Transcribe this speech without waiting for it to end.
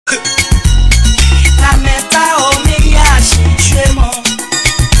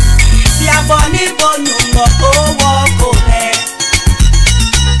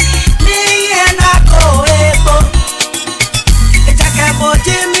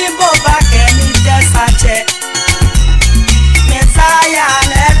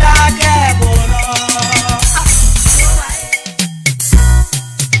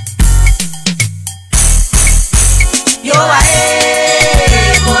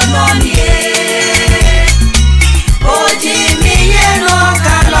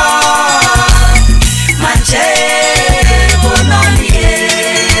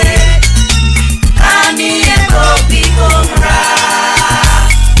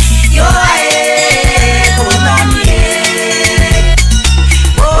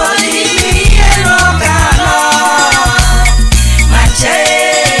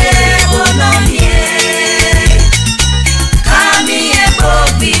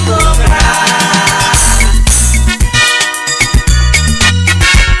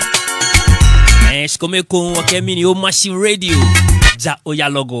come con wake mini o machine radio. Ja oya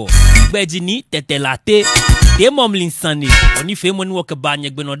logo. Bejini Tettey Lartey. Te mom linsani. Oni fe moni wake banye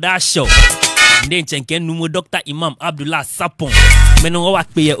gbeno da show. Nde chenken numo Dr. Imam Abdullah Sarpong. Menon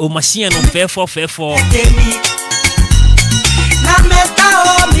wak peye o machine no fe.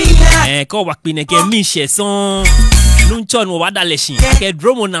 Ko wak pine ke miche son. Lunchon wada leshin. Ke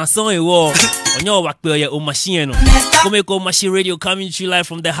dromo na son ewo. Onyo wak peye o machine no. Come ko machine radio coming to you live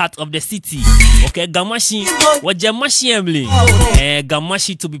from the heart of the city. Okay, Gamashi. Waje machine bling.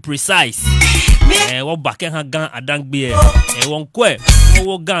 Gamashi to be precise. Wo baken ha gan adangbe won kwe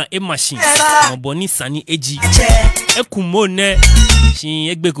wo gan e machine won boni sani eji ekumo ne shin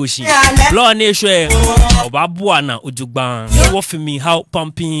egbe ko shin lo na ehwe oba bua na ojugban wo fimi how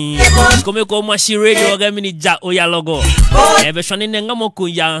pumping come ko machine radio ga mini ja oya logo be shoni ne ngamo ko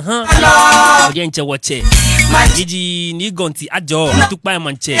ya han oje nche woche Gigi ni gonti ajo tukpa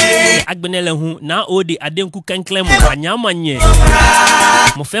manche agbenele hu na ode adenku kenklem anyamanye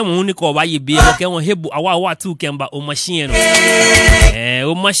mo fe mo ni ko ba ye bi ke won hebu awa tu kemba o machine no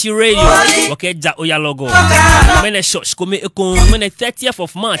o machine radio okay ja oya logo mene church come ekon mene 30th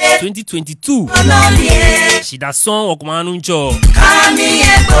of March 2022 she da song okumanu ncho kami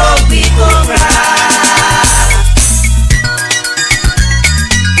ego bigora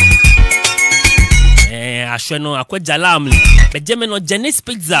Ashweno akweja lamli. But Gemino Jenny's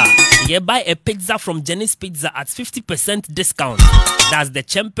Pizza. You buy a pizza from Jenny's Pizza at 50% discount. That's the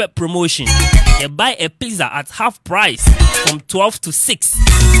Chempe promotion. You buy a pizza at half price from 12 to 6.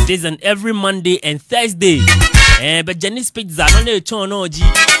 This and every Monday and Thursday. But Jenny's Pizza no ne chono ji.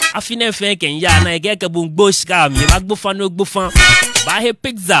 Afine fenken ya na egeke bungbo shkam. Ye magbo fan no gbo. Buy a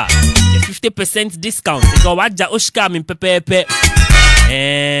pizza. 50% discount. Go waja oshkam in pepe.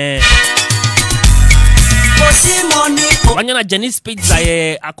 Wanyana Jenny's Pizza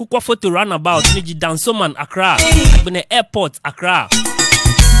akukwa photo runabout niji Dansoman Accra bene airport Accra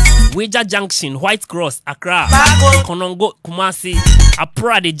Weja Junction White Cross Accra Konongo Kumasi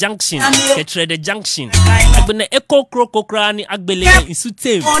Aprade Junction Ketrede Junction bene Eko Krokokra ni agbele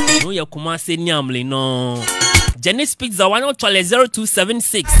insutem no ya Kumasi nyamle no Jenny's Pizza wano twale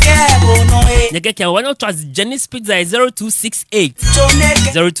 0276 Nyekeke wano twale Jenny's Pizza 0268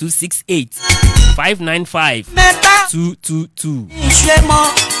 0268 595 222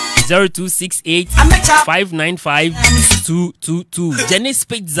 0268 595 222 Jenny's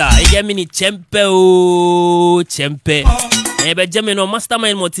Pizza mini Chempe Chempe Gemino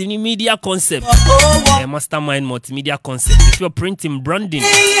Mastermind Multimedia Concept Mastermind Multimedia Concept. If you're printing branding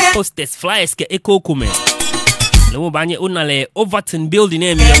posters flyers ke eko kume Lemo banye unale Overton building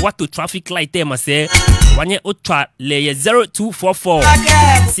me what to traffic light them say wanye utwa le 0244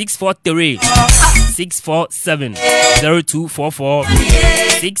 643 647 0244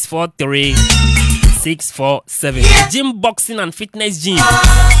 643 647 Gym boxing and fitness gym.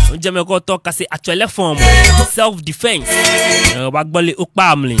 Unjeme ko talk say actually form self defense. Bagbole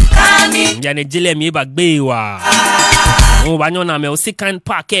ukpamli. Njane jile mi bagbe wa. Banyona me o second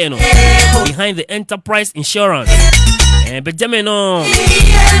park no behind the Enterprise Insurance. But jeme no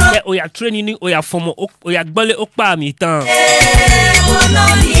oya training oya form oya gbole ukpami tan.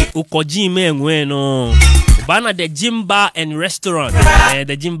 Ukoji me enwe no. Bana the gym bar and restaurant.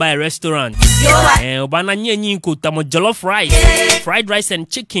 The gym bar and restaurant. Bana nyenyi ko tamo jollof rice, fried rice and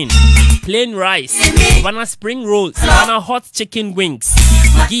chicken, plain rice. Bana spring rolls, bana hot chicken wings,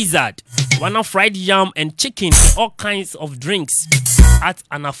 gizzard, bana fried yam and chicken, all kinds of drinks at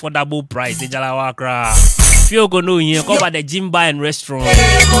an affordable price. If you go no here, cover the gym bar and restaurant.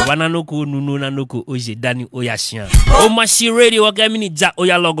 Bana noko nunu na noko oje dani oyashian. O machine radio wagamini ja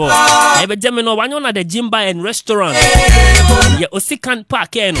oya logo. Ebe jemeno wanyona the gym bar and restaurant. Yeah, Osikan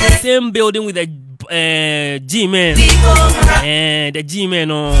Park, same building with the gym, the gym,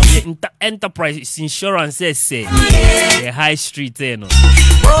 the Enterprise Insurance, say the High Street, On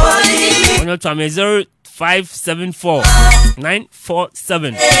your time 0574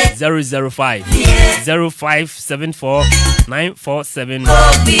 947 005 0574 947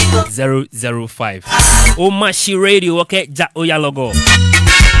 005. O Mashi Radio, okay, ja oya logo.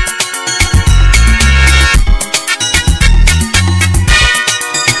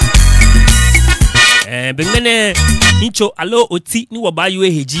 Bengene incho alo oti ni wabayu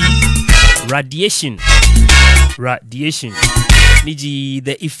heji radiation niji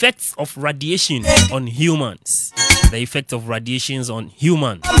the effects of radiation on humans. The effect of radiations on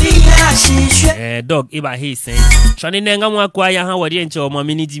humans. Dog iba he saying shani nenga mwa kwa ya ha wadi encho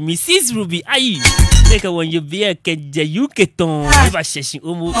maminiji Mrs. Ruby ayi take when you be a keje yuketon iba sheshi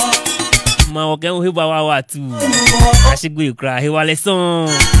umu ma wagen hiba wa tu ashigwe kra he wale son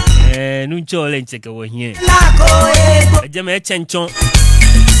Nuncho le check wo here. Ejema echenchon.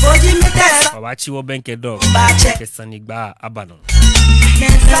 Wachi wo benke dog. Kesanigba abano.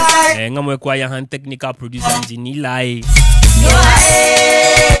 Ngamwe kwa ya han technical producer engineer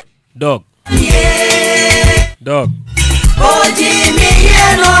Dog.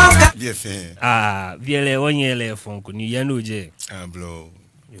 Viele wonyele fonku ni yanuje. Bro.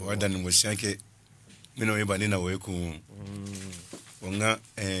 Wadan mo shanke. Mino yeba nina weku. Onga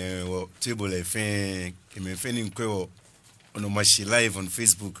wo table fe keme feni nkwe ono mashi live on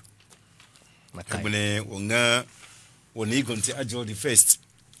Facebook. Makabune onga woni gonti ajo the first.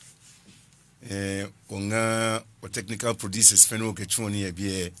 Onga o technical producers feno ke choni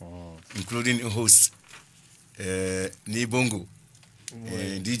e including host ni bongo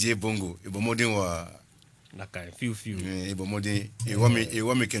DJ bongo ibomodin wa nakai few ibomodin e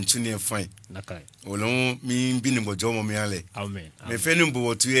wa me kenchuni fine nakai olon mi bi ni bojo mo mi ale amen me fenu bo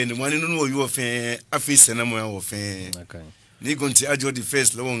wotu e ni mani no wo fe afise na mo ya wo fe nakai ni gonti ajo the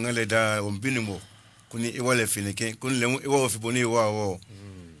first lo ngale da o bi ni mo kuni e wale finike kuni le e wa fi boni wa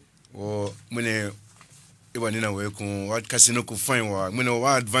wo mune iwa nina weku wa kasino ku fine wa mune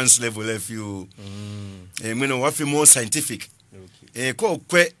wa advanced level if you mune wa fi more scientific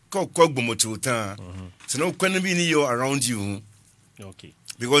ko gbomoto tan so no kwan bi ni you around you okay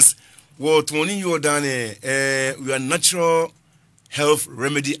because what money you done we are natural health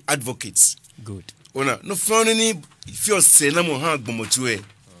remedy advocates good ona no fun ni feel say na mo ha gbomoto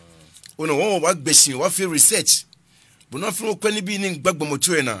ona wa gbeshin wa fi research but no fun kwan bi ni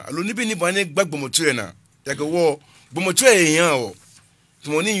gbagbomoto na alo ni bi ni ba ni gbagbomoto na yake wo gbomoto yan o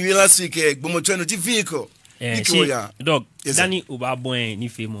money you last week gbomoto no ti vehicle dog dani ubabon ni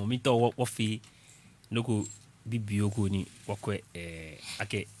fe mo mi to wo fe noko bibioko ni wakwe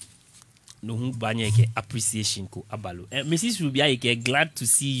ake no hu banye ke appreciation ko abalo Mrs. Rubia ke glad to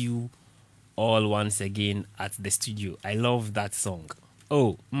see you all once again at the studio. I love that song.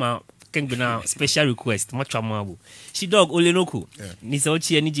 Oh ma kenguna special request matwamabo she dog olenoko ni se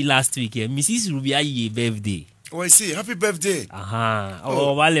ochi ni last week Mrs. Rubia ye birthday. Oh, I see. Happy birthday.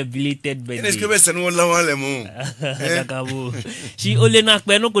 Oh, wale belated birthday. Ines kebe sanu wala wale mo. She ole na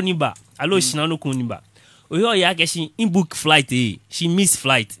kpe no koniba. Alo she na no koniba. Oyo ya ke she in book flight She miss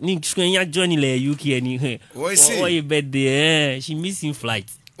flight. Ni shkenya journey le UK ni. Oh, I see. Oh, your birthday. She missing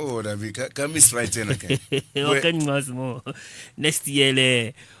flight. Oh, that be can miss flight okay. Okay, mo. Next year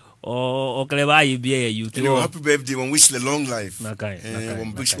le o kleba ye be UK. Happy birthday. One wish the long life.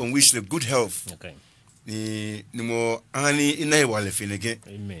 One wish the good health. Okay. Ni mo ani ina wale finege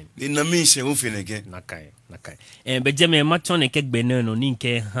amen ni na minche u finege nakai bejeme matone ke gbene no ni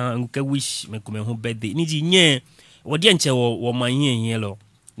nke ha nke wish me ko me ho birthday ni ji nye wodi enche wo manye yen lo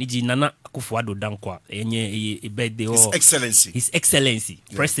ni ji nana Akufo-Addo dankwa enye birthday his excellency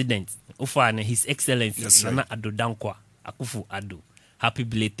president ofa na his excellency nana Addo dankwa Akufo-Addo happy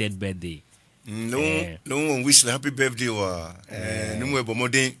belated birthday no wish the happy birthday wa ni mo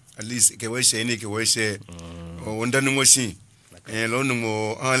bomodin at least ke we share ni ke we share wonder no machine lo no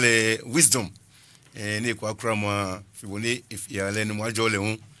mo ale wisdom ni kwa krama fi woni if ya le no mo ajole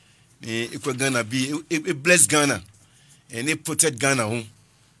hu ni ikwa Ghana bi bless Ghana ni protect Ghana hu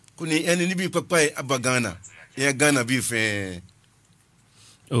kuni ni bi papa aba Ghana ya Ghana bi fe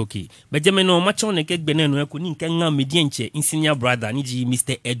okay bejeme no macho ne ke gbene no ko ni nke nga medienche senior brother ni ji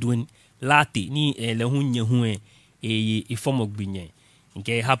Mr. Edwin Lartey ni le hu nye hu e form ogbinye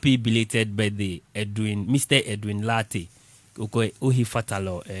nke happy belated birthday Mr. Edwin Lartey oko ohi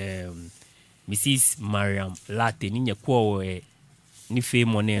fatalo Mrs. Mariam Lartey ni nyekwo ni fe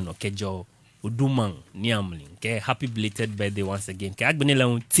moneno kejo oduman ni amli nke happy belated birthday once again ke agbene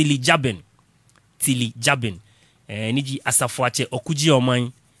la Tilly Jabin ni ji asafuache okuji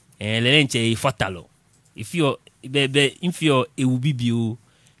oman lelenche fatalo if you ewubibio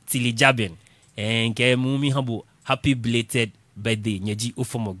Tilly Jabin nke mumi habo happy belated birthday nyeji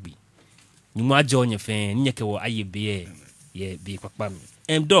ofomogbi ni mo ajo nye fe nyeke wo aye be ye be kwakpa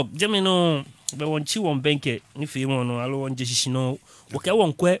dog jeme no be won chi won benke ni fe won no alo won je shishino wo ke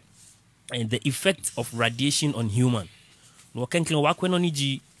won kwe the effect of radiation on human no kenkle wa kwe no ni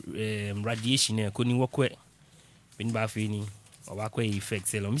ji radiation ko ni wo kwe bin ba fe ni wa kwe effect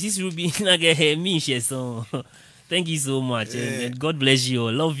selo Mrs. Ruby na ge mi she so thank you so much and God bless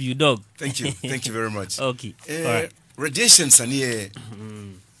you. Love you dog. Thank you very much. Okay. All right. Radiation sani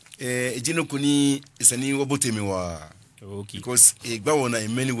ejino kuni sani wabotemi wa okay because egba wona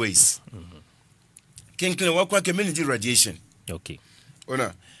in many ways kenkle wa kwa ke many radiation okay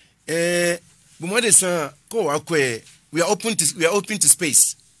ona bumade sa ko wa kwe we are open to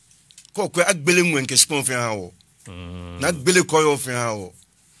space ko kwe agbele nwen ke spon fe ha wo na agbele ko yo fe ha wo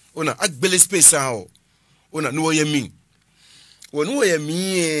Ona agbele space how. Ona no ye mean. Wo no ye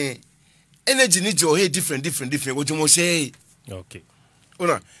mean energy need your different what you must say. Okay.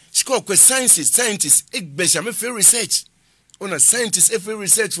 Ona score que scientists egbesia me fair research. Ona scientists every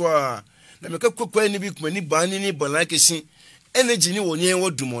research wa na me kwa ni bi kuma ni ba ni like shi energy ni wonye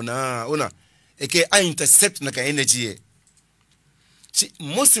wodumo na ona eke I intercept na ka energy e. See,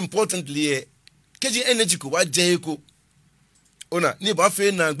 most importantly keji energy ko wa je ko ona ni ba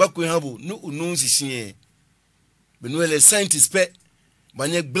fe na gbako habu no unu sisi benuele scientists pe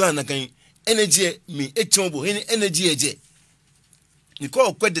banye glan na kan energy mi echombo any energy eje. You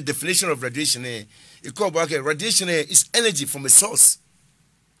call quite the definition of radiation. You call back radiation is energy from a source.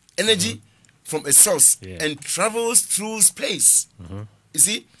 Energy from a source and travels through space. You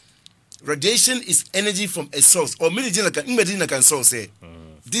see, radiation is energy from a source or medicine can source.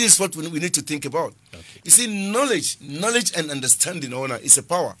 This is what we need to think about. Okay. You see, knowledge and understanding is a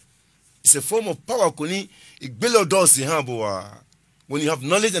power. It's a form of power. When you have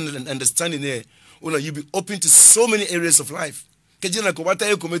knowledge and understanding, you'll be open to so many areas of life. Kejina ko wata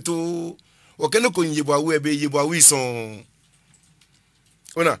ekometo okeno ko nyibwa webe yibwa wison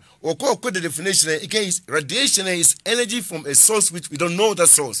ona oko the definition is radiation is energy from a source which we don't know that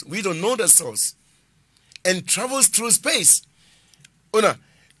source and travels through space ona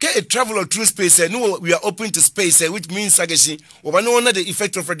ke travel through space no we are open to space which means agashi we know the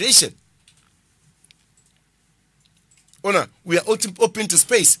effect of radiation ona we are open to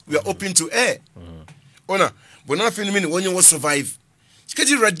space we are open to air ona but now mean when you will survive.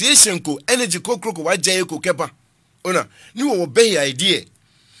 Because radiation ko energy ko wa jaye ko kepa. Ona ni wo obey idea.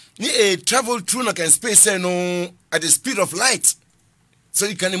 Ni travel through na can space no at the speed of light. So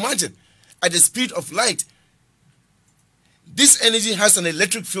you can imagine at the speed of light. This energy has an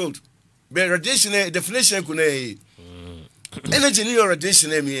electric field. But radiation definition ko energy ni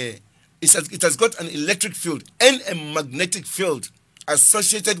radiation it has got an electric field and a magnetic field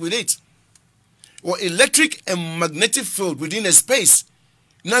associated with it. Or electric and magnetic field within a space.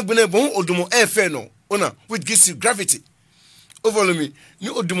 Nagbene bon odumo air no ona which gives you gravity. Over me, ni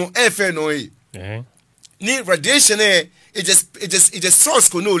odumo air no ni radiation it just source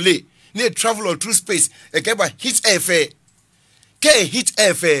ko no lay. Ni travel through space. E ke ba heat air ke heat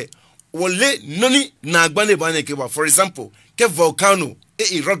air wole noni na agbane ba ne ke ba. For example, ke volcano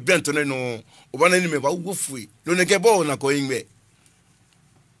erupt bentone no obana ni me ba wo fui. No ne ke ba na ko yinwe.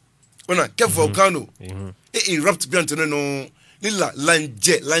 Ona ke volcano erupt beyond no nila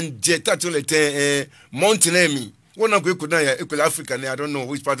lanje tatolete mountain emi wona ko ekudan ya ekula Africa ni I don't know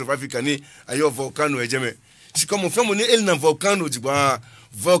which part of Africa ni ayo volcano ejeme si comme femo ni el na volcano digba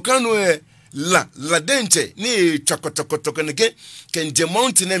volcano la denche ni chakotokotoko ne ke nje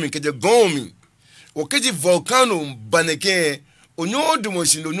mountain emi ke je gomi o ke ji volcano baneke onyo dumo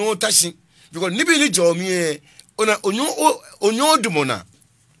shi no tashi because nibi ni jomi ona onyo dumo na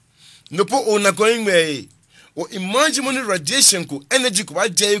no po ona going way or imagine money radiation ko energy ko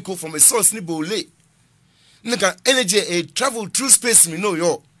waje ko from a source ni bole nka energy travel through space me no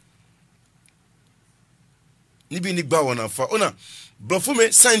yo ni bi ni gba wona fa ona brofo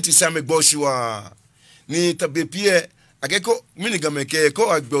me scientist am gbo shiwa ni tabepie ageko mini gameke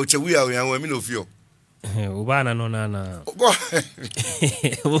ko agbe ochewi awo yan mi no fio Ubana no na.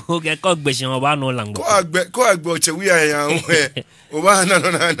 Uge ko gbe shin oba no langbo. Ko agbe ochewi ayan we. Ubana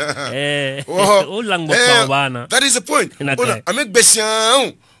no na. O langbo ko ubana. That is the point. Ona ame gbe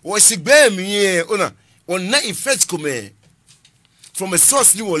shin wo sigbe mi e ona na effect come from a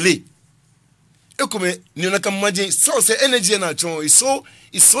source ni wole. E come ni na kan imagine source energy na chon is so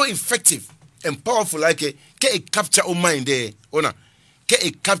effective and powerful like it capture your mind there. Ona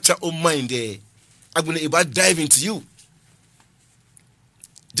it capture your mind there. I'm going to dive into you.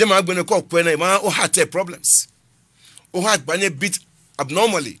 Jema I'm going to call when I heart problems. O heart banye beat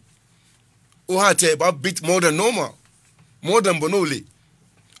abnormally. O heart about beat more than normal. More than bonoli.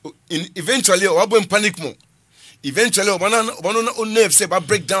 Eventually o abo panic mo. Eventually o banana on nerve say about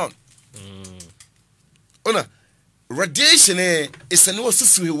breakdown. Ona radiation is a no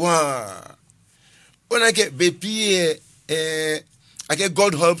susu wa. Ona get baby I get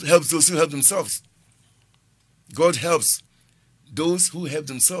God helps those who help themselves. God helps those who help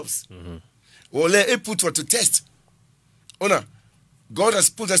themselves. Or let it put what to test. Ona, God has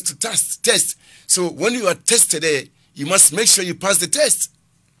put us to test. So when you are tested, you must make sure you pass the test.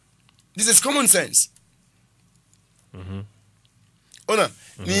 This is common sense. Ona,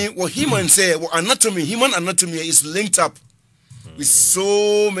 what human say, what anatomy, human anatomy is linked up with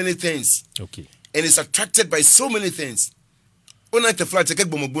so many things. Okay. And it's attracted by so many things. Ona te flat take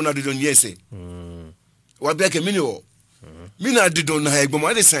bomo bona do don yese. Wa be ke mini o. Mina didon na egbo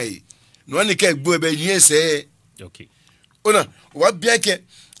ma de sai. No ani ke egbo ebe yin se. Okay. Ona wa bia ke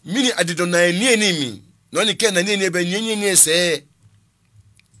mini adidon na ni mi. No ani ke na ni ebe yin se.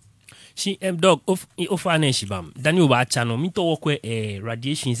 She dog of ane shibam. Daniel ba channel mi to work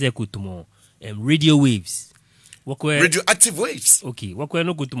radiation se kutumo radio waves. Radioactive waves. Okay, work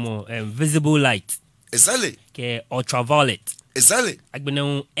no kutumo visible light. Exactly. Ke ultraviolet. Exactly.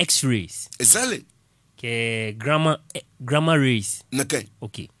 Agbena X-rays. Exactly. Ke gamma rays.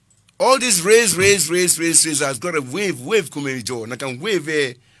 Okay. All these rays has got a wave coming jo. Na can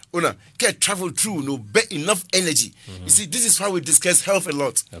wave una can travel through no bet enough energy. You see, this is why we discuss health a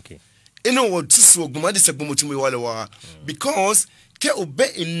lot. Okay. You know what so gumadi se gbomochumi wale because can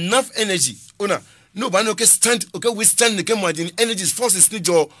obey enough energy. Una no ba no can stand withstand the can energy forces ni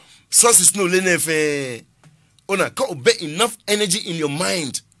jo sources no lenefe. Una can obey enough energy in your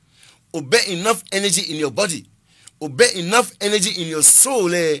mind. Obey enough energy in your body. Obey enough energy in your soul.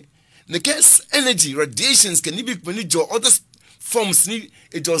 The case energy, radiations can be your other forms need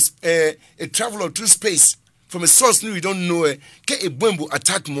it just a travel through space from a source we don't know. Can a bomb will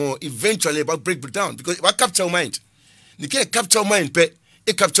attack more eventually about break down because it will capture mind. The can capture mind, but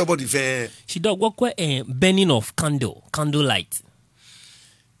it capture body. She dog what burning of candle light.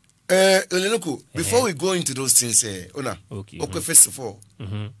 Before we go into those things, okay, first of all,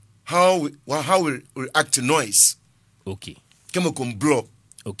 how we react to noise. Okay. Come blow.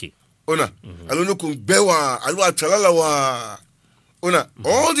 Okay. Alono kun bewa, alo atralala wa.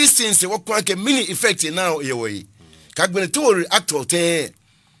 All these things they work like a mini effect now way. Kagbene to react or ten.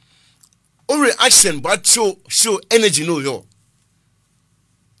 Or reaction but show energy no yo.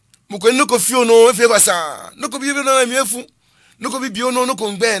 Muko no ko fio no efe basa. No ko bi no na miefu. No ko bi bio no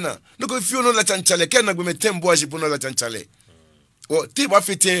ko ngbena. No ko fio no la chanchale ken na gbe tembo ajipo no la chanchale. O ti ba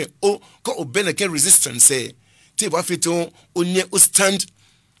fete o ko obene ke resistance e. Ti ba fete o nye o stand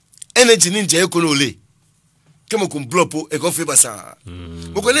energy ninja ekonole kemo kun blow po e go fe basa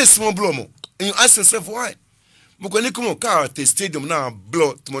moko le small blow mo and you ask yourself why moko le komo ka te stadium na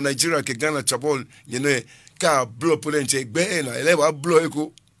blow to Nigeria ke Ghana chabol you know ka blow po le nche gbe na ele ba blow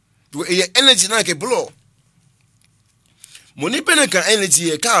eko to e energy na ke blow moni pene ka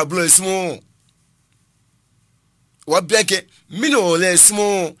energy e ka blow small wa biake mino le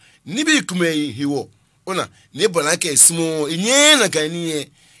small ni bi kume hiwo ona ne bona ke small enye na ka ni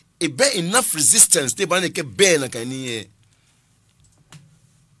e bear enough resistance te ba ne ke bear na kaniye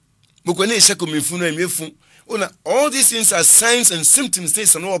moko ne shako mifunu emefu ona all these things are signs and symptoms they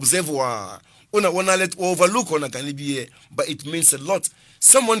no observe wa ona wanna let overlook ona kanibiye but it means a lot.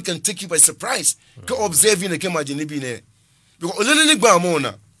 Someone can take you by surprise ka observe ne ke imagine bi ne because olele gba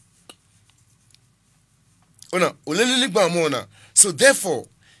amona ona olele gba amona so therefore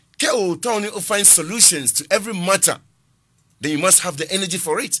ke o town you find solutions to every matter then you must have the energy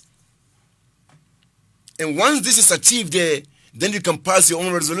for it. And once this is achieved there, then you can pass your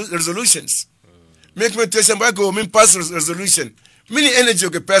own resolutions. Make meditation back go mean pass resolution. Many energy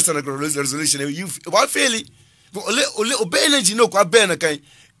okay pass on resolution. You what fairly but obey energy no kwa be na kan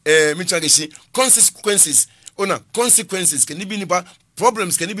consequences. Ona consequences can be about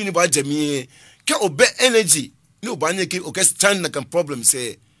problems can be about jamie. Can obey energy no ba nye ke okay stand na kan problem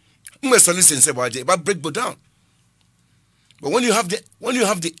say solution say about break down. But when you have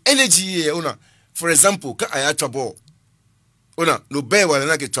the energy ona for example, ka aya trouble. Ona no be wala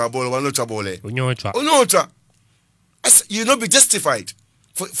na ke trouble wala no trouble. Onyo as you not be justified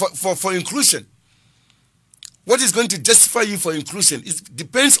for inclusion. What is going to justify you for inclusion? It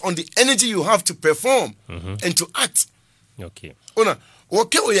depends on the energy you have to perform and to act. Okay. Ona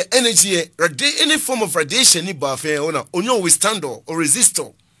okay o your energy any form of radiation ni ba fe ona onyo withstand or resist.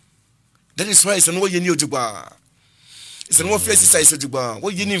 That is why it's no way you ojugba. It's a more free exercise ojugba.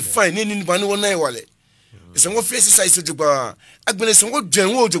 What you need fine ni ba no na wale. It's a more free exercise ojugba. Agbele so what jen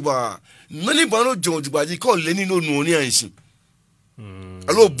ojugba. Nani ba no jen ojugba di call leni no no ni anshi.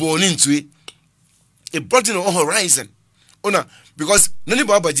 Alo born into it. It brought in on horizon. Ona because nani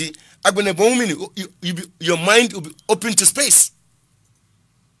ba baji agbele bon mini your mind will be open to space.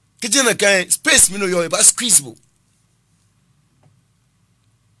 Kijana kai space mino yo ba squeezable.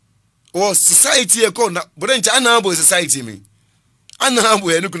 Or society e ko na bodencha anabo society me anabo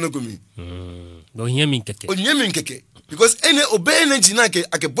e nukunuku me onye mi nkeke because any obey energy na ke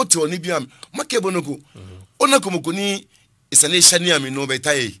ake boto oni biam make bonoku onako mokoni isane shani ami no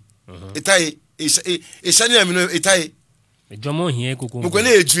betai etai e shani ami no etai ejomo hie kokon mokoni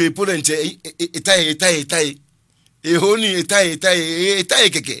eju epodenche etai e honi etai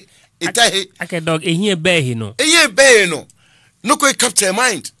keke etai ake dog ehie be no no ko capture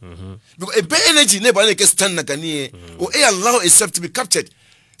mind because a bad energy never can stand na kanie or allow itself to be captured.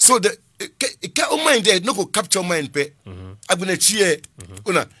 So the it can mind there no ko capture mind pe abuna chie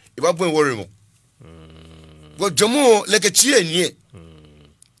una e ba bon worry mo go jomo like a chie nie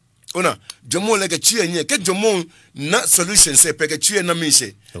una jomo like a chie nie ke jomo na solution say pe ke chie na me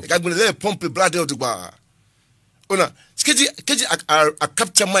say e ka gbe le pump blood out gba una keji a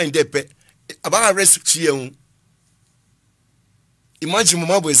capture mind there pe about arrest chie un. Imagine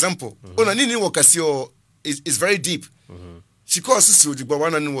mama example. Ona nini wakasio is very deep. She calls sister the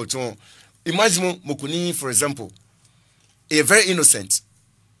one and what. Imagine mokuni for example. A very innocent.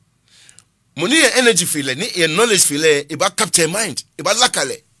 Money energy feel ni knowledge feel e ba capture mind. E ba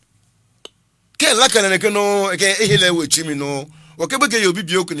lakale. Ke lakale ne no ke ehele we chimi no. Wakebe ke yo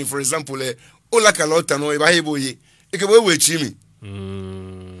bibi okuni for example o lakale otano e ba heboye. E ke we chimi.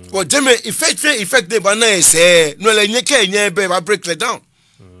 Well, Jimmy, effect they banana say no le nyeke nyebe ba break it down.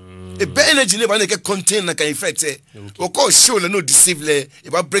 A bad energy never make contain like an effect. Or call show le no deceive le e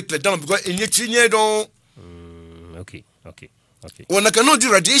ba break it down because in nye don. Okay. When I cannot do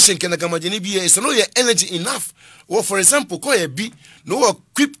radiation can imagine be it's no your energy enough. Or for example, call a be no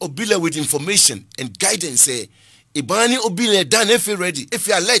equip obile with information and guidance say ibani obile done if you ready if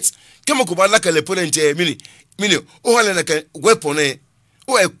you are late come ko ba like le ponent mini o hale like weapon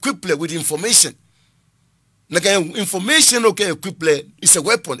or equipped with information. Like information okay equipped is a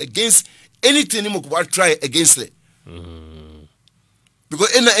weapon against anything you could try against it.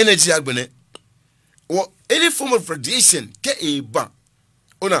 Because any energy agbene or any form of radiation ke e ba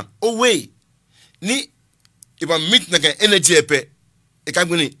ona o way ni iba meet like energy epe e ka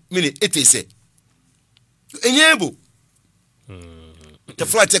gbene mini etese enyebo the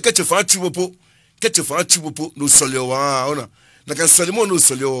flight ke to fa tubo no solio wa ona na kan solimo no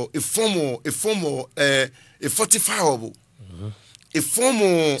solio a fortifiable a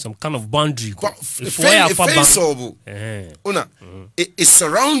form some kind of boundary defensible una a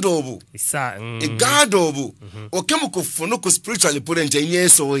surroundable a guardable or chemical for no spiritually put in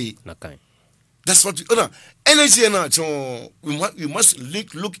so that's what energy and we must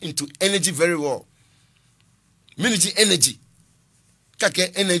look into energy very well. Energy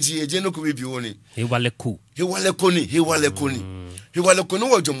kake energy ejeno ko bibi woni he wale koni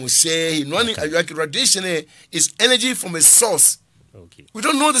wojo mo say no any radiation is energy from a source. Okay, we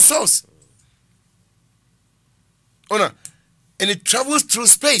don't know the source. Ona and it travels through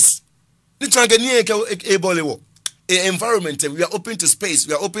space. Ni tangani e bolewo environment. We are open to space,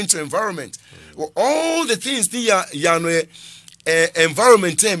 we are open to environment. Well, all the things ya no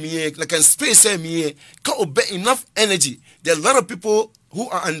environment like in space can obey enough energy. There are a lot of people who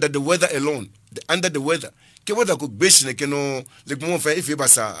are under the weather alone. Under the weather. Ke weather could be like more if you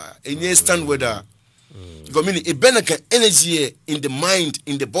basa any stand weather. Because meaning it benefit energy in the mind,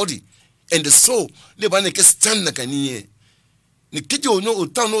 in the body, and the soul. Le baneke stand na kaniye. Ni kiti no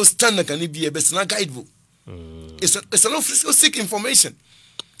uta no stand na kani be best na guidebook. It's a not seek information.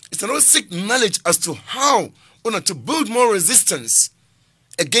 It's a not seek knowledge as to how to build more resistance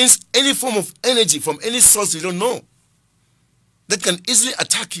against any form of energy from any source you don't know that can easily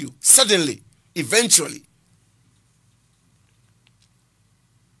attack you suddenly, eventually.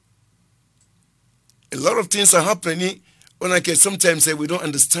 A lot of things are happening when I can sometimes say we don't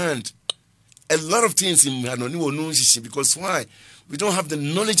understand. A lot of things in because why? We don't have the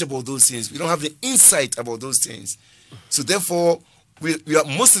knowledge about those things. We don't have the insight about those things. So therefore, we are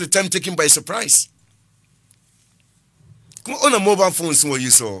most of the time taken by surprise. On a mobile phones what you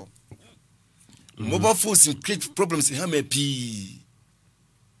saw. Mobile phones create problems in HMP.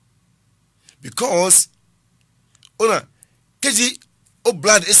 Because keji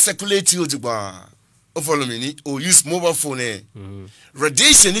blood is circulating follow me or use mobile phone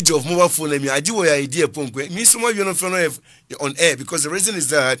radiation of mobile phone I do idea me so you know on air because the reason is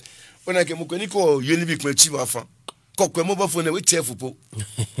that when I can unique chiwafa mobile phone we cheerful po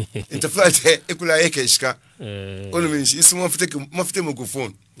interflight ekula ekeshka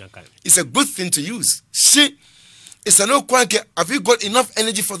phone. It's a good thing to use. It's a no quanke. Have you got enough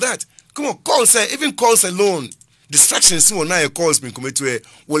energy for that? Come on, calls even calls alone. Distractions will now calls being committed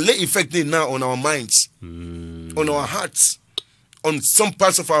will lay effect now on our minds, on our hearts, on some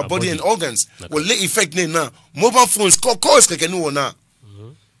parts of our body and organs. Will lay effect now. Mobile phones calls now.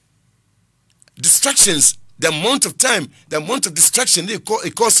 Distractions, the amount of time, the amount of distraction they call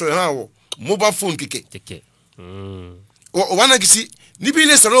it costs now. Mobile phone kike. Or one I see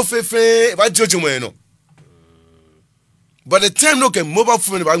nibile saro fefe ba jojo mo. But the time no can mobile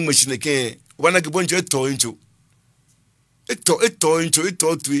phone ba machine ke one I bonjo to into. It to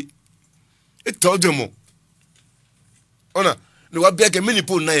jomo. Ona no wa bia ke mini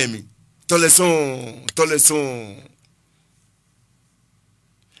po na yemi toleson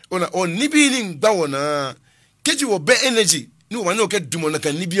ona on nibi ni ngba wona keji wo be energy ni wo na o ke dumo na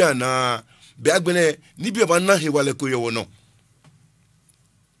kan nibi ana be agbene nibi ba na hewale ko yo no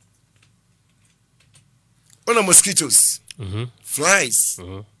ona mosquitoes flies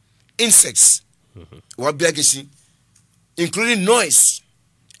insects wa bia ke si including noise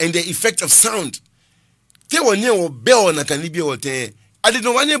and the effect of sound ke wonye wo be ona kan nibi wo te ade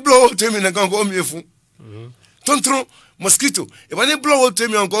no wanye blow to me na kan ko miefu tontro mosquito e wanye blow to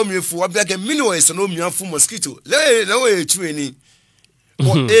me kan ko miefu wa bia ke mini wo ese no miafu mosquito le wo e tueni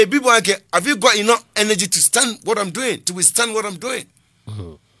or people like have you got enough energy to stand what I'm doing to withstand what I'm doing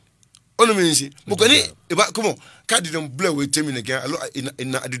ono me nsi mo ko ni e ba come on ka di don blow we to me again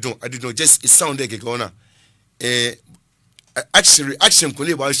in I don't just it sound like gonna action ko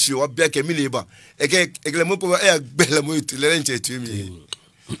le ba shi wa bia ke mini ba e mo ko e agbele mo itu le nche tu mi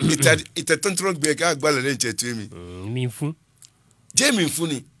it tontro gbe ka agbale le nche tu mi minfu je minfu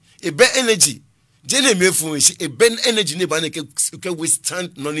ni e be energy je ne mefu shi e be energy ne ba ne ke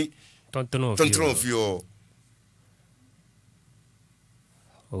withstand noni tontro of your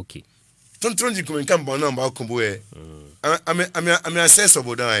okay tontro ji ko nkan ba na ba kombo e I'm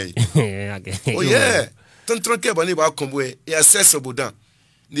accessible dai oh yeah tontro ke ba ne ba kombo e accessible dan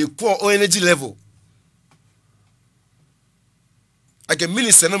the core energy level ake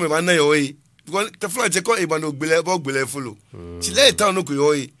minister no me ba na yo yi because the fly je ko e ba no gbele follow ti le town no ko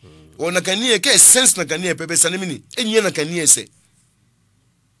yo yi ona kan nie ke sense na kan nie pepe sanimini enye na kan nie se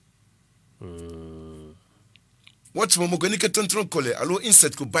what mo ko ni ke tontro kole alo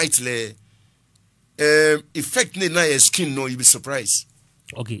insect ko bite le effect ne na your skin no you be surprised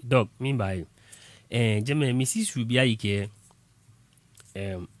okay dog me by jeme mrs rubia ike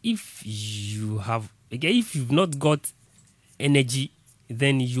if you've not got energy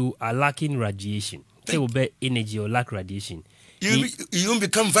then you are lacking radiation they will be energy or lack radiation you won't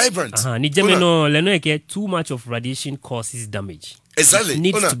become vibrant ni jeme no le no ike too much of radiation causes damage exactly it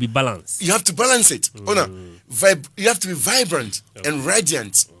needs to be balanced you have to balance it you have to be vibrant and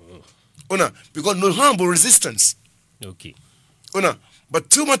radiant because no harmful resistance okay but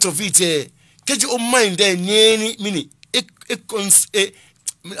too much of it keji o mind there nyeni mini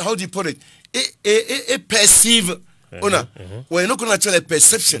how do you put it perceive we're not going to actually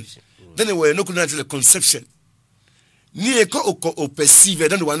perception then we're not going to actually conception ni e ko o perceive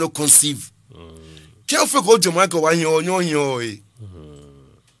then we no conceive ke o fe ko joma ko wa nyo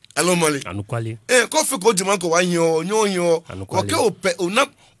alo mali anukwale ko fe ko joma ko wa nyo o ke o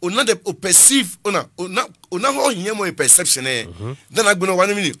de o perceive ona ho hia mo perception then agbono wa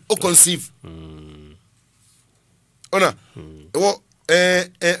ni o conceive ona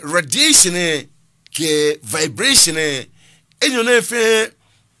radiation ke vibration enyo na fe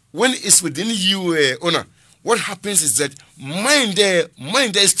when it's within you what happens is that mind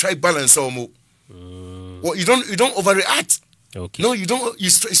there strike balance almost well, you don't overreact okay no you don't you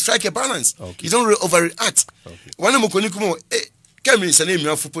strike a balance okay. You don't overreact okay one mo koni kumo kemi sane mi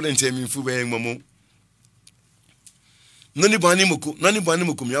afupo na ntemi fu be ngmo nani bani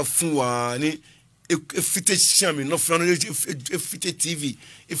moko mi afu wa ni efite shami no fano efite tv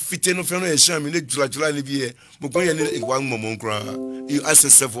efite no fano shami ne jula ni bi mo kon ye ni wa ngmo nkra you ask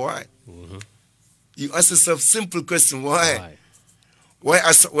yourself why you ask yourself simple question why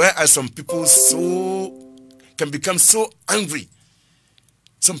are some people can become so angry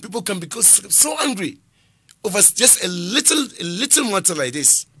some people can become so angry over just a little matter like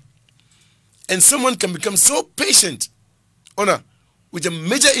this and someone can become so patient with a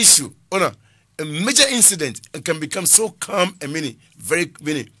major issue a major incident and can become so calm and very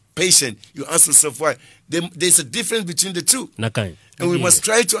patient. You ask yourself why. There's a difference between the two. And we must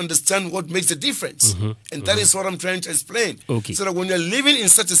try to understand what makes the difference. And that is what I'm trying to explain. Okay. So that when you're living in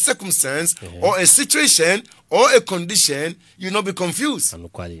such a circumstance or a situation or a condition, you not be confused and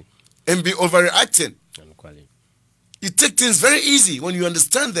be overreacting. You take things very easy when you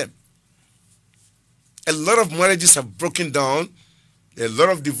understand them. A lot of marriages have broken down. A lot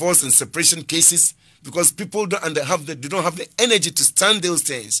of divorce and separation cases because people they don't have the energy to stand those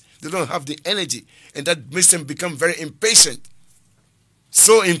things. They don't have the energy, and that makes them become very impatient.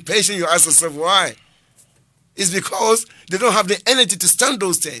 So impatient, you ask yourself why? It's because they don't have the energy to stand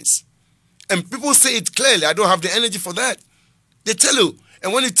those things. And people say it clearly, I don't have the energy for that. They tell you,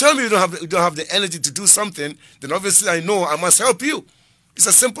 and when you tell me you don't have the energy to do something, then obviously I know I must help you. It's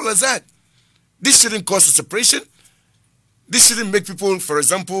as simple as that. This shouldn't cause a separation. This shouldn't make people, for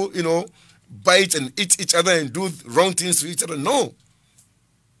example, bite and eat each other and do wrong things to each other. No.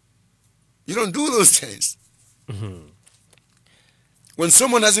 You don't do those things. When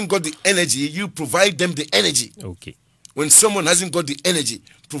someone hasn't got the energy, you provide them the energy. Okay. When someone hasn't got the energy,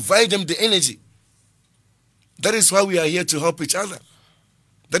 provide them the energy. That is why we are here to help each other.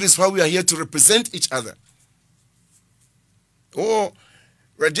 That is why we are here to represent each other. Oh,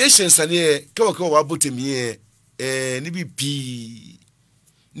 radiations are here. Kawa wabote miye. Nibi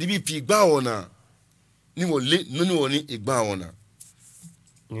pi igba ona. Nunu oni igba ona.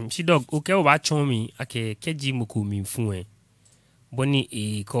 Si dog, okay, wa chomi ake keji muku minfue. Boni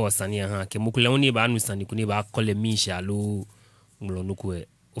e ko sani ha ke mukule oni ba anu sani kuni ba kole mi sha lo nglo nukwe.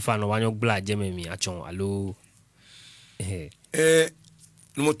 Ufa no wanyo gla jeme mi achon alo.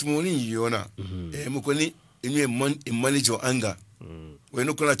 Numotumoni yona. Mukoni you manage your anger. We're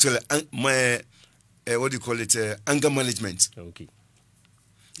not going to what do you call it? Anger management. Okay.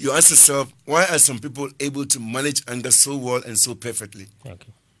 You ask yourself, why are some people able to manage anger so well and so perfectly?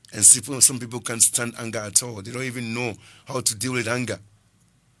 Okay. And some people can't stand anger at all. They don't even know how to deal with anger.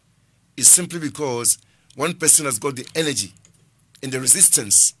 It's simply because one person has got the energy and the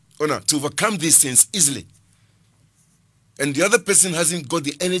resistance to overcome these things easily. And the other person hasn't got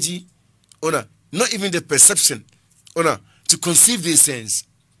the energy, not even the perception, to conceive these things.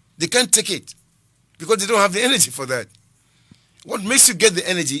 They can't take it because they don't have the energy for that. What makes you get the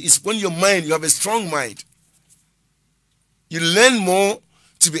energy is when you have a strong mind. You learn more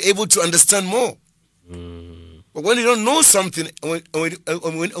to be able to understand more. But when you don't know something,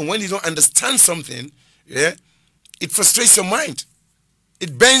 when you don't understand something, it frustrates your mind.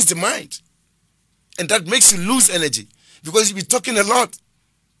 It bends the mind. And that makes you lose energy because you'll be talking a lot.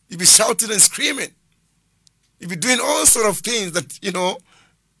 You'll be shouting and screaming. You'll be doing all sort of things that,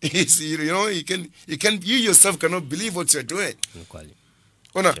 you yourself cannot believe what you're doing.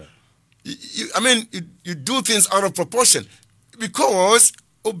 You do things out of proportion because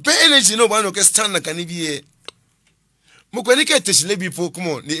energy one can stand like an EVA. Mukwenike teshilebi po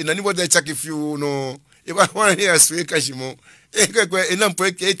kumo ni anybody check if you know if I want to hear sweet kashimo enam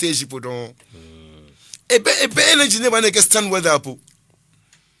po ke teshi po don energy ne one can stand weather po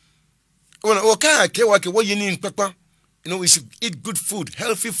ona oka ke wa ke wo yini papa we should eat good food,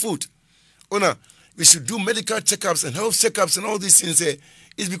 healthy food. We should do medical checkups and health checkups and all these things.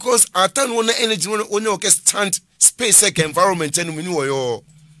 It's because our town one energy one can stand space environment and we know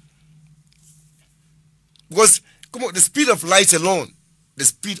because come on, the speed of light alone,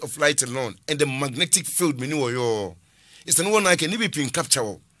 and the magnetic field we know it's the one I can never be in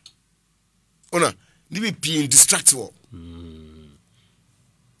capture. Never be in distractable.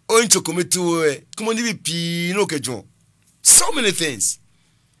 Into commit to come on, never be no kejon. So many things.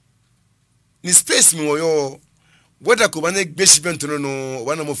 Ni space mi woyo whether ko bane gbeshi bento no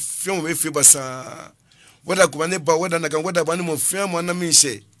wana mo film we fi basa whether ko bane ba whether na kan whether bane mo film wana mi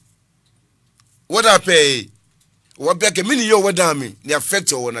she whether pay what be ke mini yo whether me ni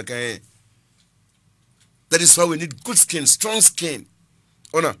affect your wana kan. That is why we need good skin, strong skin.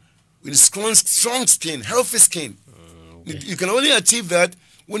 We need strong skin, healthy skin. Okay. You can only achieve that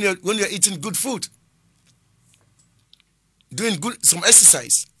when you're eating good food. Doing some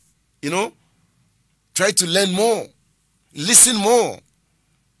exercise, try to learn more, listen more,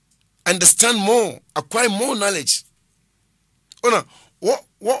 understand more, acquire more knowledge. What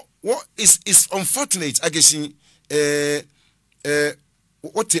is unfortunate, I guess, what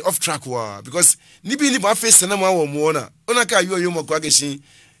the off track were because nibi face na ma wo mo na ka yo mo kwa geshi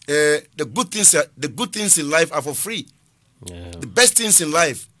the good things in life are for free. Yeah. The best things in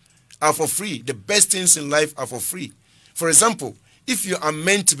life are for free. The best things in life are for free. For example, if you are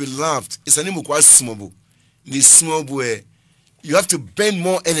meant to be loved, it's an small boy. You have to bend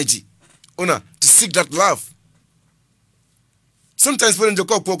more energy, to seek that love. Sometimes when you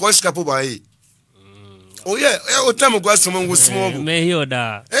call oh yeah, otamu gwa someone go small. Me hear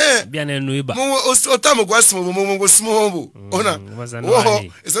that. Biane nuiba. Otamu gwa someone go small.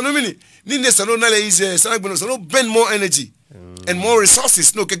 It's no mini. Nine sano na le easy. Sano bend more energy and more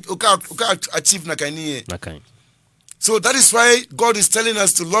resources. No, achieve na kani. So that is why God is telling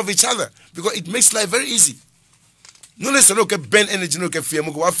us to love each other because it makes life very easy. No less no bend energy no ke fear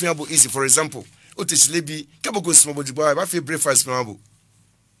mo go afia bo easy. For example, oteslebi kabo go small body boy ba fe breakfast no abo.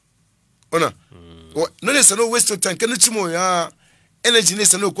 No less no waste of time. Can you chimo ya energy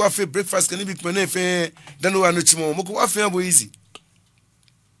less no go afia breakfast can be pene fe dan no anu chimo mo go afia bo easy.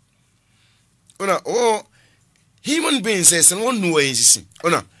 Human beings says and one no way easy.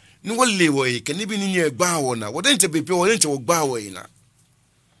 No one lay way can be near Bawana. What ain't a baby or ain't a Bawa na.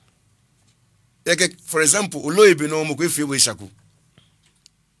 For example, Uloy Bino Mukwe Shaku.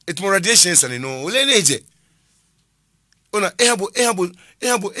 It's more radiations and Uleneje.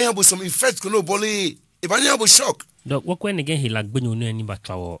 Ehabo some effects no boli. If I have a shock, Doc, what when again he like when you know any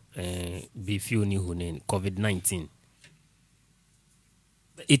batwa be few ni hunen COVID-19.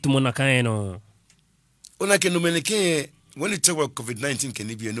 It mona kaino. Ona ke no meneke when you talk about COVID-19 can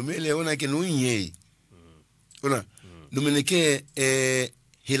be no mele ona ke no yin. Ona no meneke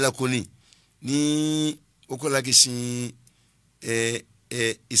hilakoni ni okola ke si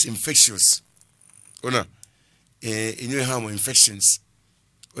is infectious. Ona in your harm infections.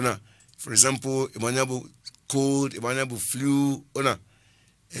 Ona for example, imanyabo cold, imanyabo flu, ona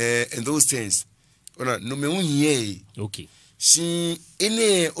and those things. Ona no me unye. Okay. Si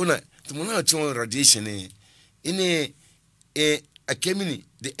ene ona tumona chon radiation ene akemini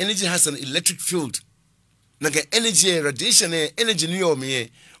the energy has an electric field. Like energy radiation energy new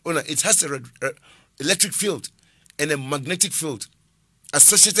me ona it has a electric field and a magnetic field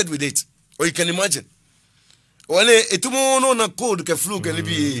associated with it. Or you can imagine. Wale etumo no na code ke flu can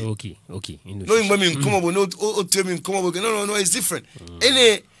be okay. no in incommable no o term incommable no it's different.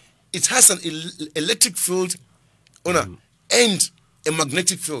 It has an electric field and a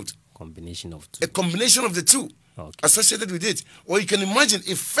magnetic field. Combination of two. A combination of the two associated with it. Or you can imagine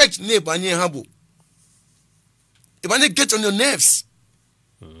effect neighbor nye habo. If I get on your nerves.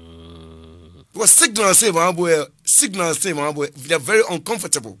 Because signals say they are very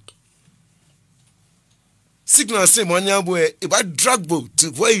uncomfortable. Signal say manyabwe about drag boat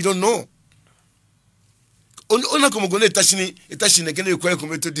to where you don't know. Ona como gone etashini kene kwa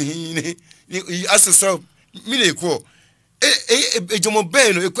kometo di you ask yourself mile ko jomo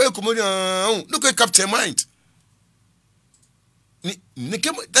be no kwa komo no go capture mind.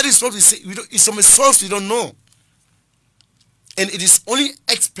 That is what we say. It's from a source we don't know. And it is only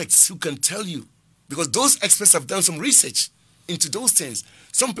experts who can tell you, because those experts have done some research into those things.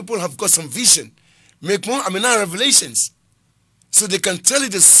 Some people have got some vision. Make more revelations, so they can tell you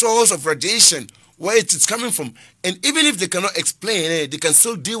the source of radiation, where it is coming from, and even if they cannot explain it, they can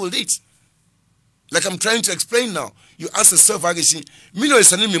still deal with it. Like I'm trying to explain now. You ask yourself, me no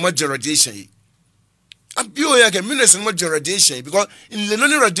is an much radiation. I'm pure again. Me no is much radiation because in the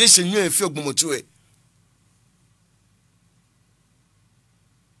non radiation you feel gumotue.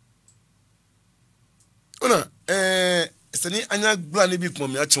 Ona sani anya gba ni bi kuma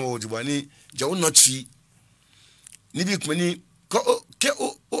mi atun ojubani jawo notchi ni bi kuma ni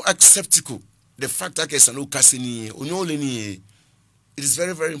o acceptical the fact that is no kasini onyole ni it is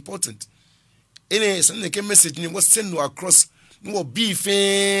very very important. Any sani ke message ni was send across no be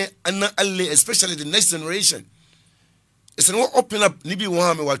fe ana alle especially the next generation. It's an open up ni bi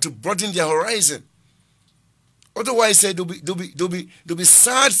won to broaden their horizon. Otherwise say they'll be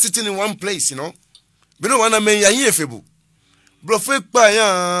sad sitting in one place, you know. We don't want to men ya here febu. Brofo pa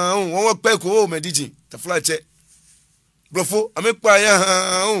ya won pa ko mediji ta flache. Brofo amekpa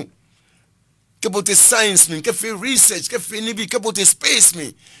ya about the science me, research, about the space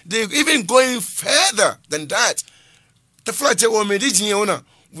me. They even going further than that. The flache wo mediji ona.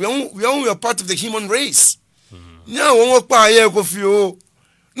 We are part of the human race. Now won pa ya ko fi o.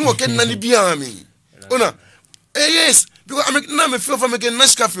 No ken na ni bia mi. Ona yes, because I'm feel for making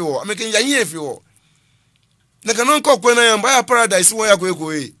nice cafe or I'm making ya here for. Na kanon ko kwena ya mbaya paradise wo ya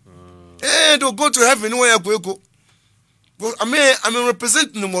kweko don't go to heaven wo ya kweko. Well, I'm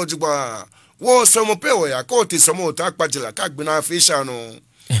representing the mojigba. Wo some pewo ya ko ti some ta akpajila ka gbina fisha no.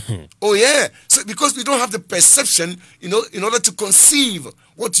 Oh yeah, so because we don't have the perception, you know, in order to conceive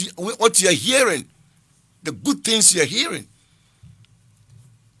what you are hearing, the good things you are hearing.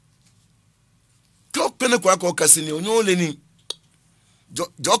 Jok pene kwa ako kasini onyole ni.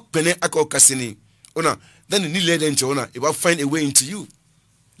 Jok pene ako kasini. Ona then ni le den chona it will find a way into you.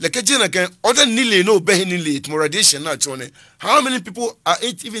 Like again other nile no be nile it more radiation na chone. How many people are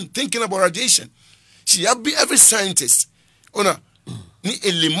even thinking about radiation? She have be every scientist. Ona ni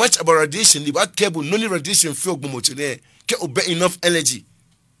eli much about radiation, the bad cable no radiation feel gbomochune ke obey enough energy.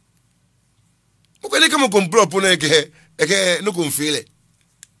 Mo kwele kama ko blow up na eke no ko feel it.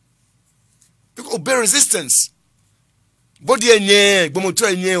 Because obey resistance. Body enye gbomoto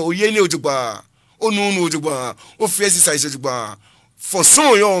enye oye ni ojugba. Oh no ojugba. O fi exercise ojugba. For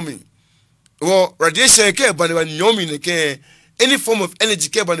some yomi. Well, radiation ke ba nyomi neke. Any form of energy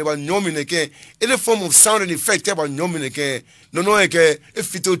ke ba nyomi neke. Any form of sound and effect ke ba nyomi neke. No eke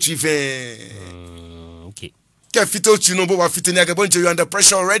fito chife. Okay. Ke fito chi no bo wa fito ni agabon you under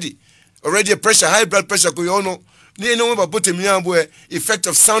pressure already. Already a pressure, high blood pressure ko you know. Ni no about bottom yabwe effect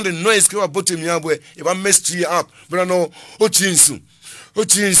of sound and noise ko about bottom yabwe if I mess you up. But no ochinsu.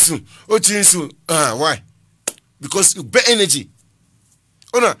 Why? Because you bear energy.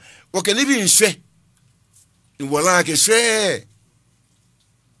 Ona, what can even share? In wala ke share.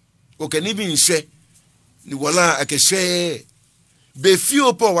 What can even share? ni wala akehwe be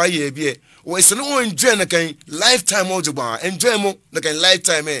few po wa ye bi we se no enjoy na kan lifetime ojoba enjoy mo na kan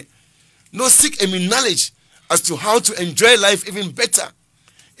lifetime no seek any knowledge as to how to enjoy life even better.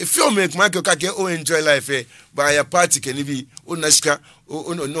 If you make Michael Kake enjoy life by a party can be unashka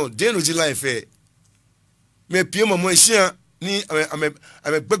no they no life me pie mo hia ni ame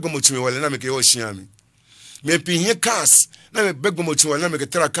begbo mo tumi wale na me ke o hia mi me pie here cars na me begbo mo tumi wale na me ke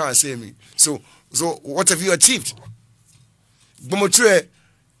tra cars me so what have you achieved? Gbomotre,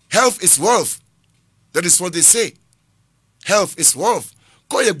 health is wealth. That is what they say. Health is wealth.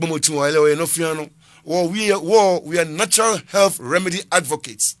 Ko ye gbomotre wale o no fiano. We are natural health remedy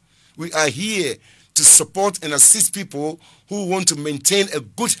advocates. We are here to support and assist people who want to maintain a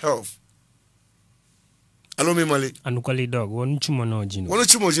good health. Hello, me mali. Anukali dog. Wonu chumo no jino. Wonu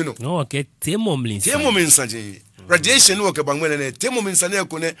chumo jino. No, okay. Temo mlinsa. Temo mlinsa je. Radiation wo ke bangwene ne. Temo mlinsa ne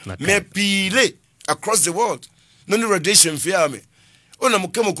ko ne me pile across the world. No ni radiation fear me. Ona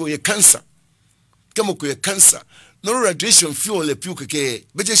mukemo ko ye cancer. Kemo ko ye cancer. No radiation fear le piu keke.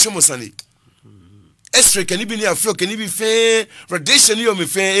 Beje shomo sani. X-ray can be near flow, can be fair, radiation you me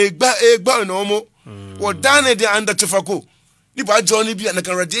fair, egba no mo. Or dane de under Tofako. Nipa Johnny be and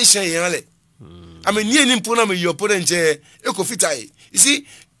radiation yale. I mean, near Nimpuna me your put eco fitai. You see,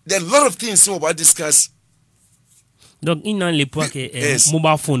 there are a lot of things so about discuss. Donc, in an lepoke,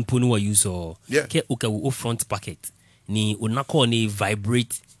 mobile phone punu use or ke uka front packet. Ni unako ni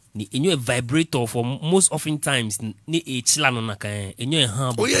vibrate. Ni enyo vibrator for most often times ni e chila no naka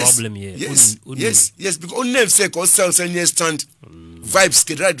enyo problem here. Yes, because on nerve say cause cells and stand vibes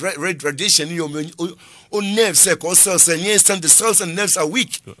get red radiation you on nerve say cause cells and stand the cells and nerves are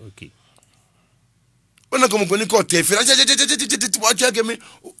weak. Okay. Ona komo ko ni ko te feel what you get me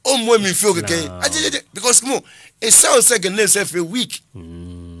o mo me feel okay because mo a cell say can nerves feel weak.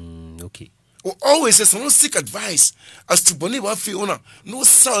 Okay. We always say no seek advice as to boni wa fi ona no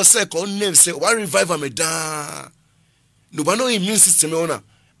cell say ko name say wa revive am da no ba no immune system ona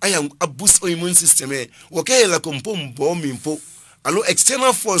I am a boost immune system wo ke la ko mpo mi mpo alo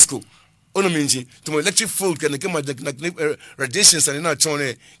external force ko ona minji to my electric field can get radiations and na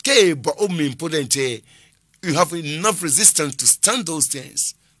chone ke ba o mi mpo dente you have enough resistance to stand those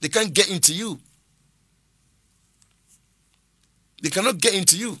things. They can't get into you. They cannot get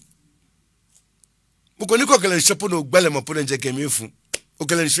into you. Ukoni ko kele shopo no gbale ma pole nje kemefu o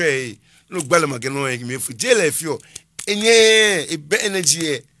kele shwe no gbale ma kele no kemefu jele fio enye ebe energy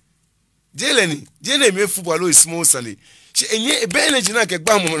e jele mefu balo ismo sale she enye ebe energy na ke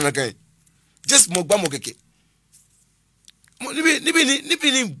gba mo na kan just mo gba mo keke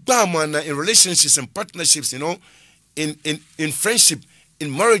ni gba mo na in relationships and partnerships, you know, in friendship, in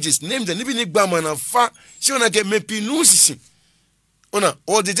marriages, name them ni gba mo na fa she na ke mepi no sisi.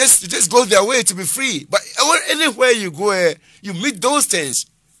 Or they just go their way to be free. But anywhere you go, you meet those things.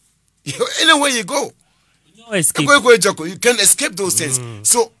 Anywhere you go, no escape. You can't escape those things.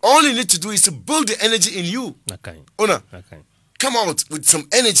 So all you need to do is to build the energy in you. Okay. Come out with some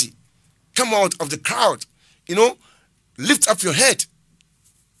energy. Come out of the crowd. You know, lift up your head.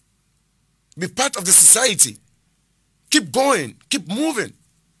 Be part of the society. Keep going. Keep moving.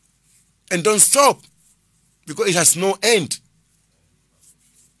 And don't stop. Because it has no end.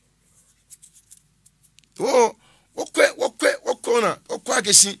 What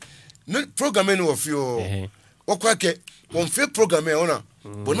programming of your what one fair programming ona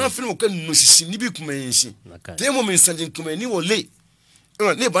but na film kan no sisi ni bi kuma yin dem mo mensan kuma ni wo le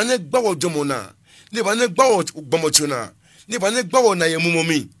ne ba ne gba wo jomo na ne ba ne gba wo gbomocho na ne ba ne gba wo na yemumo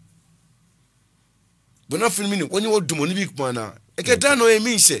mi but na film ni woni wo dumo ni bi kuma na e ke da no e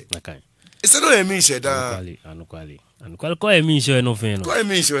mi se ese no e mi se da anukwali ko e mi se no fe no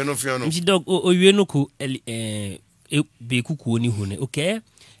nti dog o wie no ko be kuku oni hu ne okay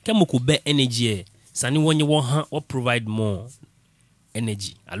kemo ko be energy sani wonye wo ha what provide more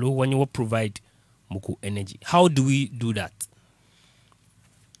energy allo wonye what provide moko energy. How do we do that?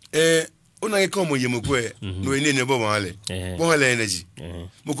 Ona ke komo yemoko no ene ne bo wale energy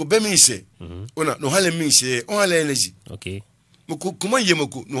moko be mi se ona no hale mi se on hale energy. Okay. Moko kuma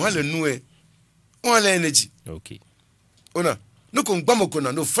yemoko no hale nuwe on hale energy. Okay. Ona no kon gbamoko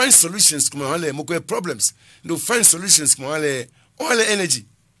na no find solutions kuma hale moko problems no find solutions kuma hale on hale energy.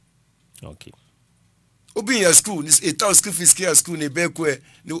 Okay. Obi in your school, this a town school fees care school ne bekwe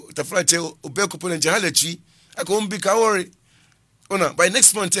no taflache obeko pole njahale chi akombi ka worry. Ona by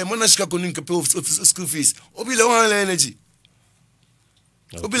next month monashika koninka pay of school fees. Obi le one energy.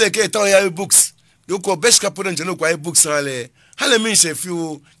 Obi le ke taw ya books. Yo ko beshka pole njano kwa books hale mean she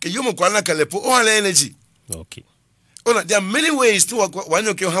few ke yomo kwa na kale po one energy. Okay. Ona there are many ways to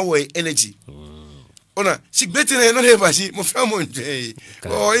wanyo ke how energy. Ona she better no never she mo fa mo nje.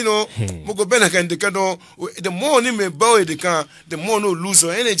 Oh you know mo go bena kan de kan the more ni me bow de kan the more no lose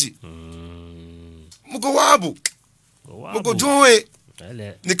your energy. Mo go wabu. Mo go joy.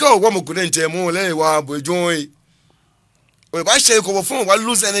 Ni ka wo mo go nje mo le wabu joy. We ba she ko phone wa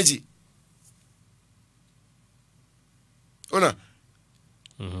lose energy. Ona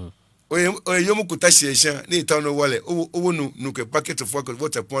oye yomu kutashi esha ni tano wale owo nu ke packet of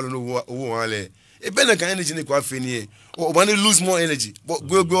water pon no owo wale e bena kan energy ni kwa fini o ba ni lose more energy but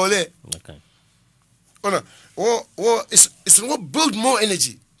go ole okay ona it's what build more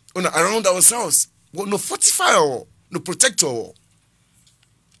energy around ourselves no fortify or no protect or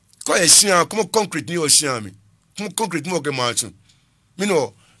ko esha como concrete ni o sha mi como concrete mo ke machu mi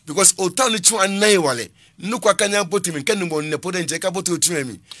no because o town ni chu anai wale nukwa kanya boti mi kenu mo ne poden je ka boti otu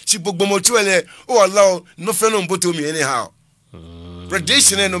emi si gbogbo mo tu ele o allow no feno boti mi anyhow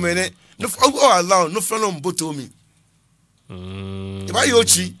radiation no mene no o allow no feno boti mi e ba yo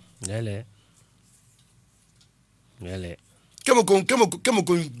chi lele kemo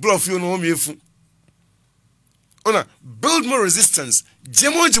kon bluff you no mi efu ona build more resistance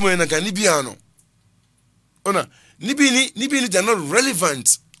jemo na kan bi ano ona nibi ni they are not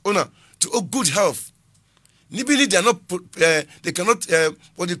relevant ona to a good health. Nibini they are not they cannot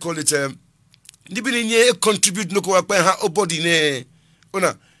what do you call it nibini nye contribute no ko wa ha o body ne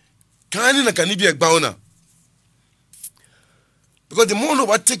ona kan na kanibi egba ona because the more no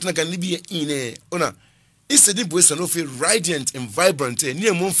what take na kanibi in ona instead the boys no feel radiant and vibrant ni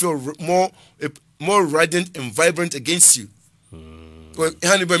mo feel more radiant and vibrant against you because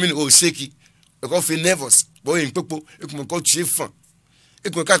hani ba mean o shaky because feel nervous boy in popo e ko ko chief e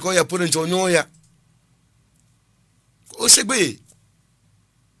ko ka ko ya put into onyoya.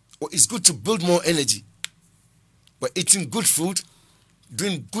 It's good to build more energy by eating good food,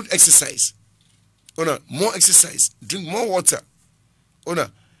 doing good exercise. More exercise, drink more water.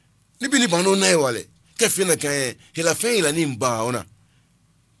 Nibi bano na wale. Kefina kan hila fe hila ni mba ona.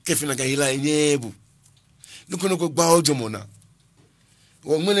 Kefina kan hila nyebu. Nuko gba ojo mona.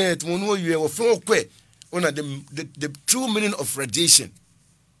 Wo mene tumo yue wo fe okwe. The true meaning of radiation.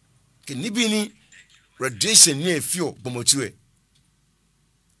 Ke nibi ni radiation near fuel bomotue.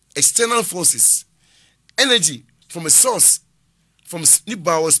 External forces, energy from a source, from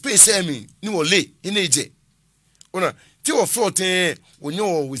niba or space ni wole ineje. Ona ti wo forte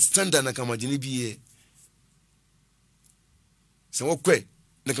wonyo withstand na kamajini biye. Se wo kwe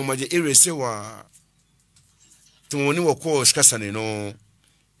na kamaje ere se wa tumoni wo ko skasane no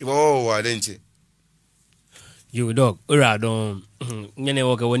iwo wa denche. You dog, ura don nyene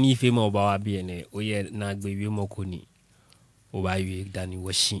woka woni fe ma oba wa bi ne oye na gbewi mo koni oba wi dani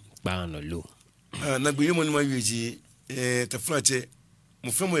washi pa no lo na gbewi mo ni ma wi ji te flache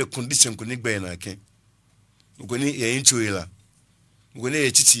mo fe mo e condition ko ni gbe na ken mo ko ni e inchuila mo ko ni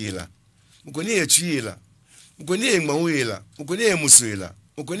e chichila mo ko ni e chuila mo ko ni e ngmawila mo ko ni e musuila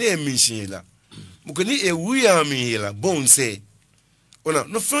mo ko ni e minshila mo ko ni e wuya mihila bonse ona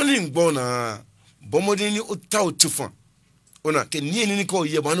no feeling bona bomodini utaw tufan ona ke ni ko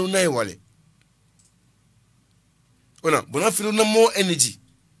ye banu nai wale ona bona feel no more energy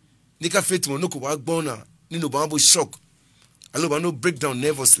ni ka fit mo no ko wa gbona ni no ba bo shock alo ba no break down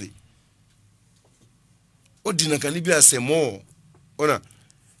nervously odina kan bi asemo ona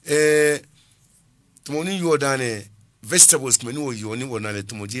tumoni yo dane vegetables kmeni wo yo ni wona le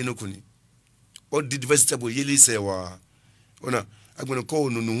tumoje no kuni o did vegetable yeli se wa ona agbon ko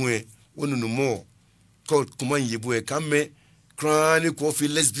nunu hu wonu no more ko kuma yebu e kame chronic coffee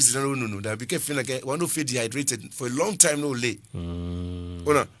less busy than no that be feel like one no feel dehydrated for a long time no lay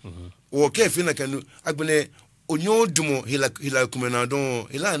ona o ke feel like anu agbene onyo dumo hila kumena don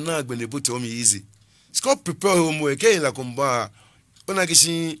hila na agbene buto mi easy stop prepare home ke hila kumba ona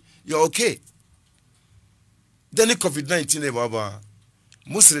kishi you're okay then COVID-19 e baba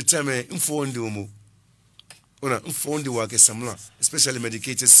most of the time info ndi omo ona info ndi wa ke samla especially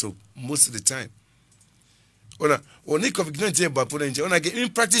medicated soap most of the time ona oni COVID-19 ba ponenje ona get in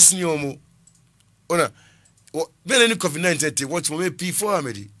practice ni omo ona ben any COVID-19 te watch mo me P4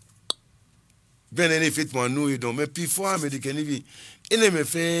 amedi ben any fit mo no you don me P4 amedi can be ene me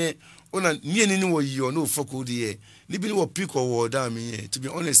fe ona ni ni wo yi no foko de ni bi ni wo pick or wo down me to be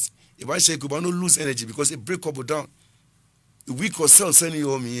honest if I say go no lose energy because it break up down the weak or cells any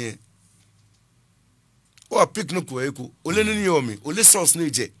o me o pick no ko eku ole ni o me ole cells ni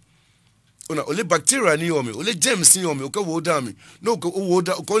je ona ole bacteria ni yomi ole germs ni yomi o ka wo da mi no ko wo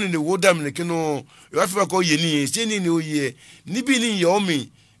da ko ni wo da mi ne kino yo afi ko ye ni se ni o ye ni bi ni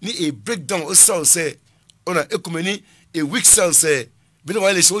yomi ni a breakdown o cell say ona ekumeni a weak cell say bi no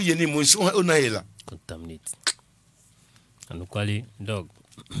wa le so ye ni mo so ona hela contaminate. And quali dog.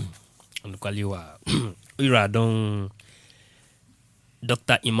 And quali wa ira don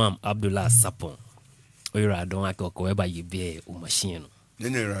Dr. Imam Abdullah Sarpong. Ira don akoko eba yebe o machine no.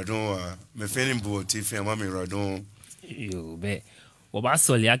 Nene radon wa me feeling bo ti fe ama me radon. Yo be wo ba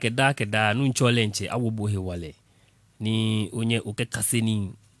soli akeda nu nchole nche awobo he wale. Ni onye oke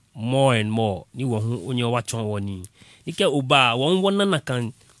kaseni more and more ni wo hu onye wa chon woni. Ni ke oba won wona na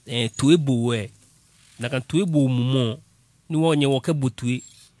kan tuebo we. Na kan tuebo mumo ni wo onye wo ke botue.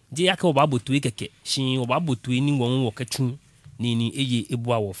 Je yake oba botue keke. Shin oba botue ni won wo ke tun ni eye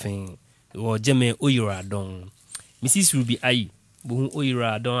ebu awo fen. Wo jeme oyira don. Mrs. Ruby Ayi buhu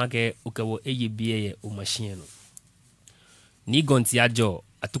oyira don ake okewo eye biye o machine no. Ni gonti ajo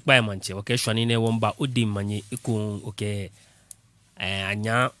atukpa e manche oke hwane ne womba odi manye ekon oke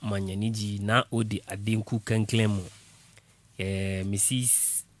anya manye niji na odi adinku kanklemo.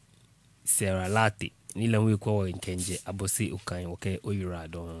 Mrs. Sarah Lartey ni lanwe kwa nkenje abose okan oke oyira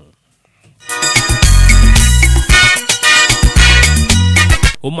don.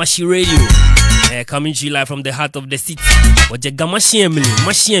 Omashi Radio, coming to you live from the heart of the city. Oje ga machine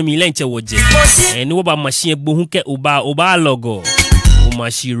mi lenche woje. Ni wo ba machine bohunke oba logo.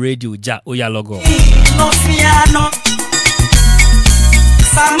 Omashi Radio ja oya logo. No fiano.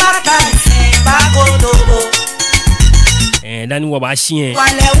 Samata bagodogo. Dan wo ba chien.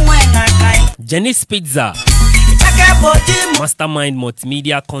 Wale wena kai. Jenny's Pizza. Mastermind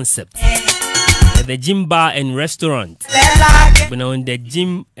Multimedia Concept. The gym bar and restaurant. When on the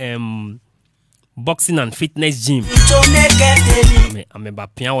gym boxing and fitness gym. I'm a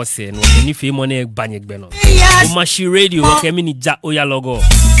bapian was saying what any fame money banyek beno. Omashi Radio okay mini ja oya logo.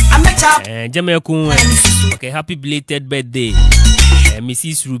 Okay, happy belated birthday.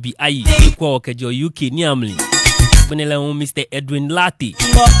 Mrs. Ruby Ayi kwa okay jo UK ni amli. Benela Mr. Edwin Lartey.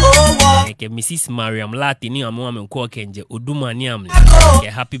 Okay, Mrs. Mariam Lartey ni amu kwa kenje oduma ni amli. Okay,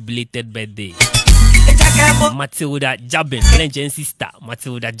 happy belated birthday. Matilda Jabin, legend sister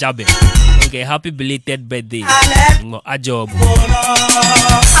Matilda Jabin. Okay, happy belated birthday. Ngo ajob.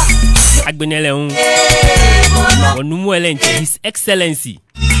 Agbenele onumuele nche His Excellency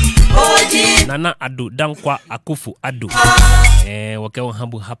Nana Ado Dankwa Akufo Ado. Wake on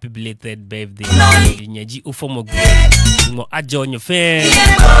humble happy belated birthday. Nyeji ufomo ngo ajo nyefe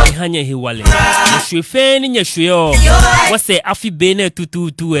hanye hiwale. Nyefe ni nyeshuyo. Wase afi bene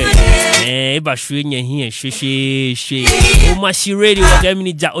tutu eba shwe nye hiye she. Omashi Radio wake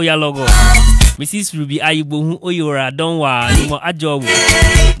mini ja oya logo. Mrs. Ruby Ayi bohu oyora donwa ngo ajo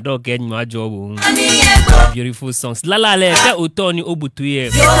dog get mo ajo beautiful songs. Lala le ke otoni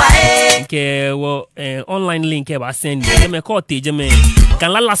obutuye. Nke wo online link e ba send me call te me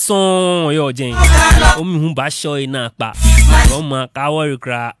kan lala son yo jen o mi hu ba show na pa o ma ka worry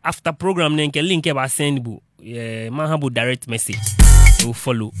kra after program nke link e ba send bu man have direct message to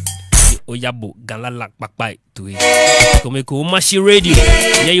follow o yabo gan lala papa to e come ko Omashi Radio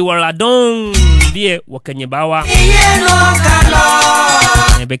ye you are don die wo kenye bawa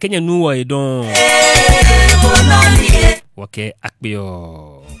e be kenye nu wo e don woke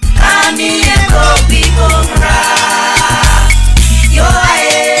akpio ami e go bigo